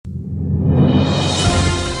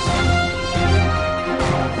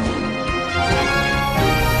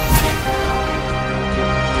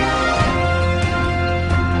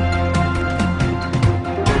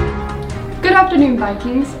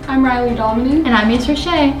Vikings. I'm Riley Domini. And I'm Miss Roche.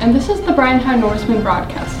 And this is the Bryan Norseman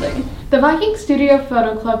Broadcasting. The Viking Studio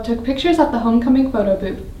Photo Club took pictures at the homecoming photo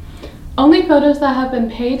booth. Only photos that have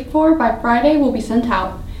been paid for by Friday will be sent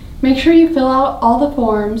out. Make sure you fill out all the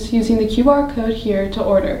forms using the QR code here to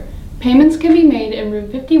order. Payments can be made in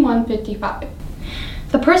room 5155.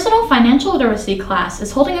 The Personal Financial Literacy class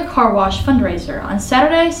is holding a car wash fundraiser on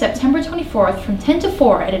Saturday, September 24th from 10 to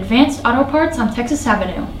 4 at Advanced Auto Parts on Texas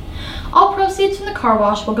Avenue. All proceeds from the car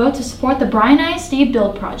wash will go to support the Bryan ISD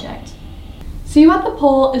Build Project. See You at the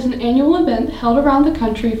Pole is an annual event held around the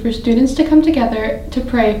country for students to come together to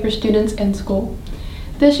pray for students in school.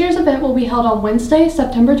 This year's event will be held on Wednesday,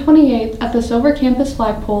 September 28th at the Silver Campus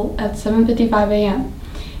Flagpole at 7:55 a.m.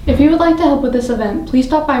 If you would like to help with this event, please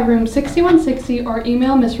stop by room 6160 or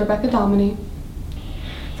email Miss Rebecca Domini.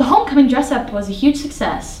 The homecoming dress-up was a huge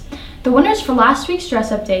success. The winners for last week's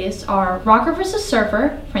dress-up days are Rocker vs.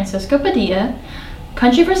 Surfer, Francisco Padilla,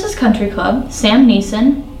 Country vs. Country Club, Sam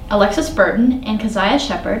Neeson, Alexis Burton, and Keziah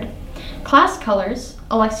Shepard, Class Colors,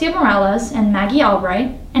 Alexia Morales and Maggie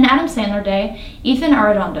Albright, and Adam Sandler Day, Ethan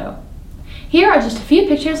Arredondo. Here are just a few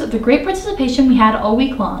pictures of the great participation we had all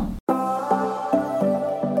week long.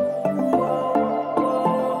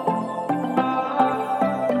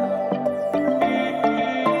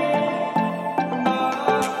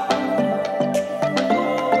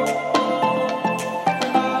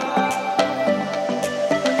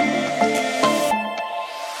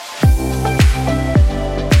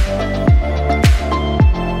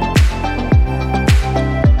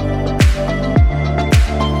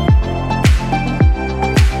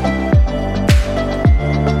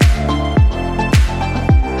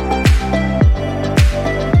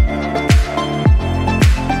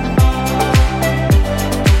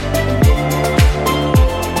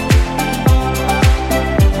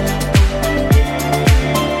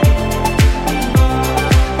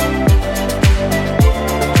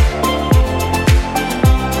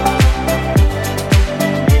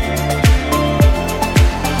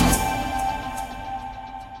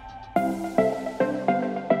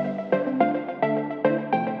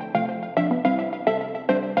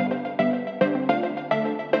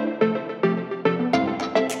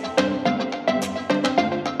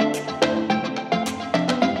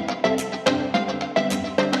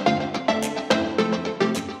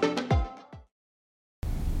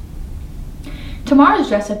 Tomorrow's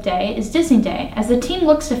dress-up day is Disney Day as the team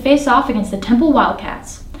looks to face off against the Temple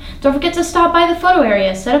Wildcats. Don't forget to stop by the photo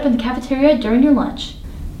area set up in the cafeteria during your lunch.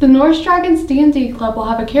 The Norse Dragons D&D Club will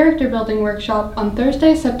have a character building workshop on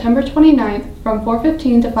Thursday, September 29th from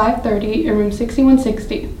 4:15 to 5:30 in room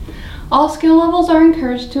 6160. All skill levels are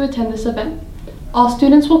encouraged to attend this event. All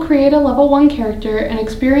students will create a level 1 character and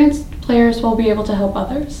experienced players will be able to help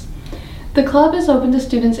others. The club is open to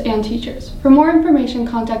students and teachers. For more information,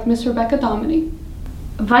 contact Miss Rebecca Domini.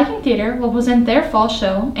 Viking Theater will present their fall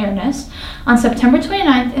show, Airness, on September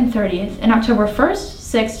 29th and 30th and October 1st,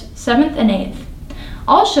 6th, 7th, and 8th.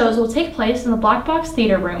 All shows will take place in the Black Box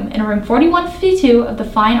Theater Room in room 4152 of the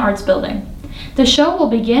Fine Arts Building. The show will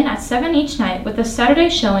begin at 7 each night with the Saturday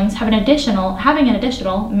showings having an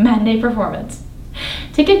additional matinee performance.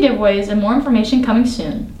 Ticket giveaways and more information coming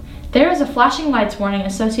soon. There is a flashing lights warning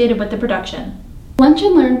associated with the production. Lunch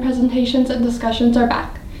and Learn presentations and discussions are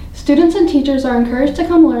back. Students and teachers are encouraged to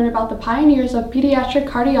come learn about the pioneers of pediatric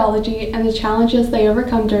cardiology and the challenges they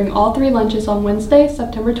overcome during all 3 lunches on Wednesday,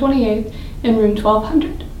 September 28th in room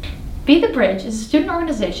 1200. Be the Bridge is a student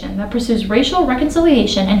organization that pursues racial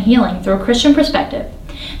reconciliation and healing through a Christian perspective.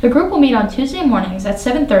 The group will meet on Tuesday mornings at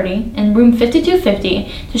 7:30 in room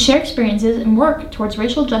 5250 to share experiences and work towards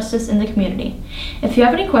racial justice in the community. If you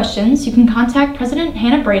have any questions, you can contact President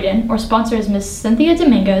Hannah Braden or sponsors Ms. Cynthia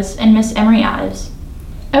Dominguez and Ms. Emery Ives.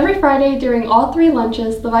 Every Friday during all 3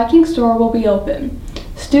 lunches, the Viking store will be open.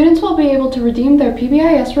 Students will be able to redeem their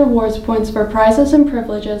PBIS rewards points for prizes and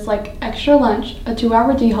privileges like extra lunch, a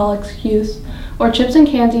 2-hour D-Hall excuse, or chips and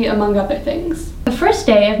candy, among other things. The first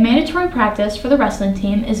day of mandatory practice for the wrestling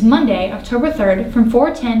team is Monday, October 3rd from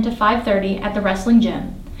 4:10 to 5:30 at the wrestling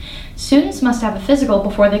gym. Students must have a physical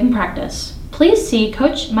before they can practice. Please see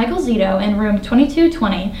Coach Michael Zito in room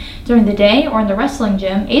 2220 during the day or in the wrestling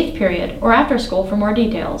gym 8th period or after school for more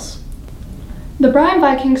details. The Bryan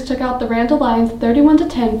Vikings took out the Randall Lions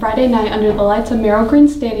 31-10 Friday night under the lights of Merrill Green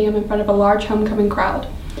Stadium in front of a large homecoming crowd.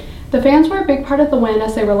 The fans were a big part of the win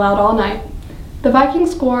as they were loud all night. The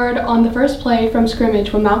Vikings scored on the first play from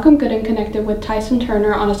scrimmage when Malcolm Gooden connected with Tyson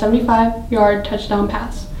Turner on a 75-yard touchdown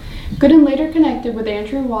pass. Gooden later connected with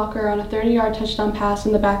Andrew Walker on a 30-yard touchdown pass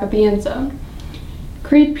in the back of the end zone.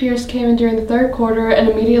 Creed Pierce came in during the third quarter and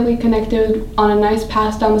immediately connected on a nice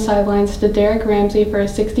pass down the sidelines to Derek Ramsey for a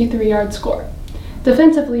 63-yard score.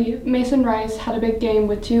 Defensively, Mason Rice had a big game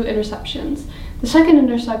with 2 interceptions. The second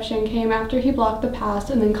interception came after he blocked the pass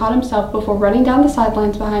and then caught himself before running down the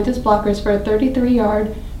sidelines behind his blockers for a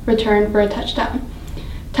 33-yard return for a touchdown.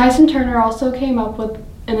 Tyson Turner also came up with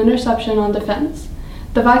an interception on defense.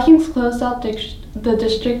 The Vikings closed out the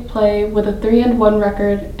district play with a 3-1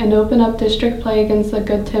 record and open up district play against the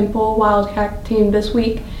Good Temple Wildcat team this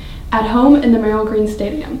week at home in the Merrill Green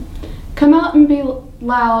Stadium. Come out and be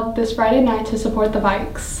loud this Friday night to support the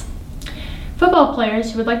Vikes. Football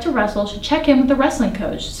players who would like to wrestle should check in with the wrestling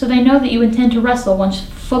coach so they know that you intend to wrestle once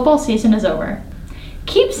football season is over.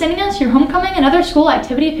 Keep sending us your homecoming and other school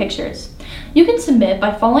activity pictures. You can submit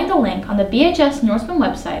by following the link on the BHS Norseman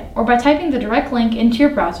website or by typing the direct link into your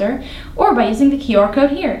browser or by using the QR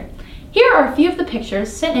code here. Here are a few of the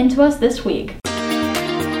pictures sent in to us this week.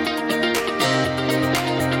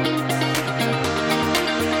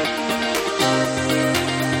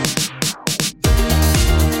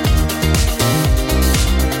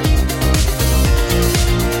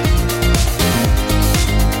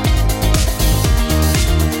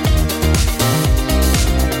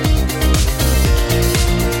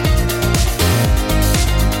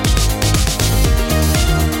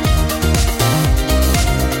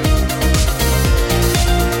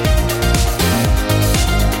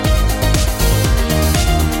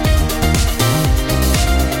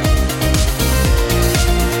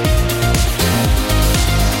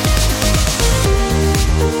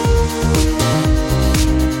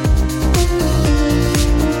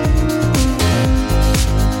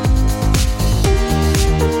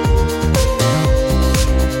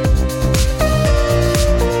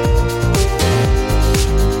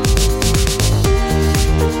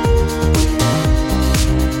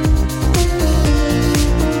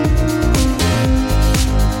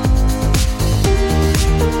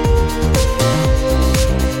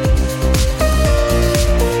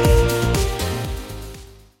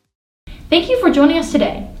 Thank you for joining us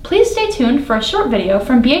today. Please stay tuned for a short video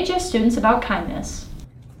from BHS students about kindness.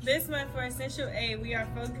 This month for Essential Aid, we are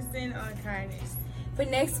focusing on kindness. For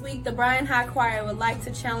next week, the Bryan High Choir would like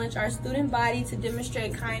to challenge our student body to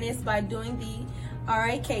demonstrate kindness by doing the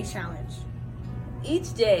RAK Challenge.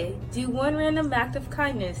 Each day, do one random act of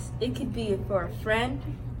kindness. It could be for a friend,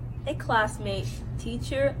 a classmate,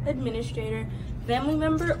 teacher, administrator, family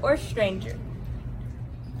member, or stranger.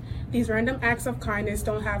 These random acts of kindness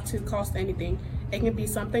don't have to cost anything. It can be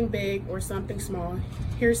something big or something small.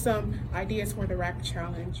 Here's some ideas for the RAK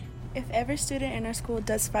challenge. If every student in our school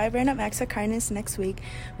does 5 random acts of kindness next week,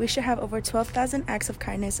 we should have over 12,000 acts of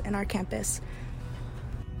kindness in our campus.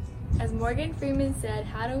 As Morgan Freeman said,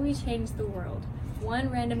 how do we change the world? One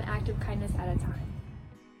random act of kindness at a time.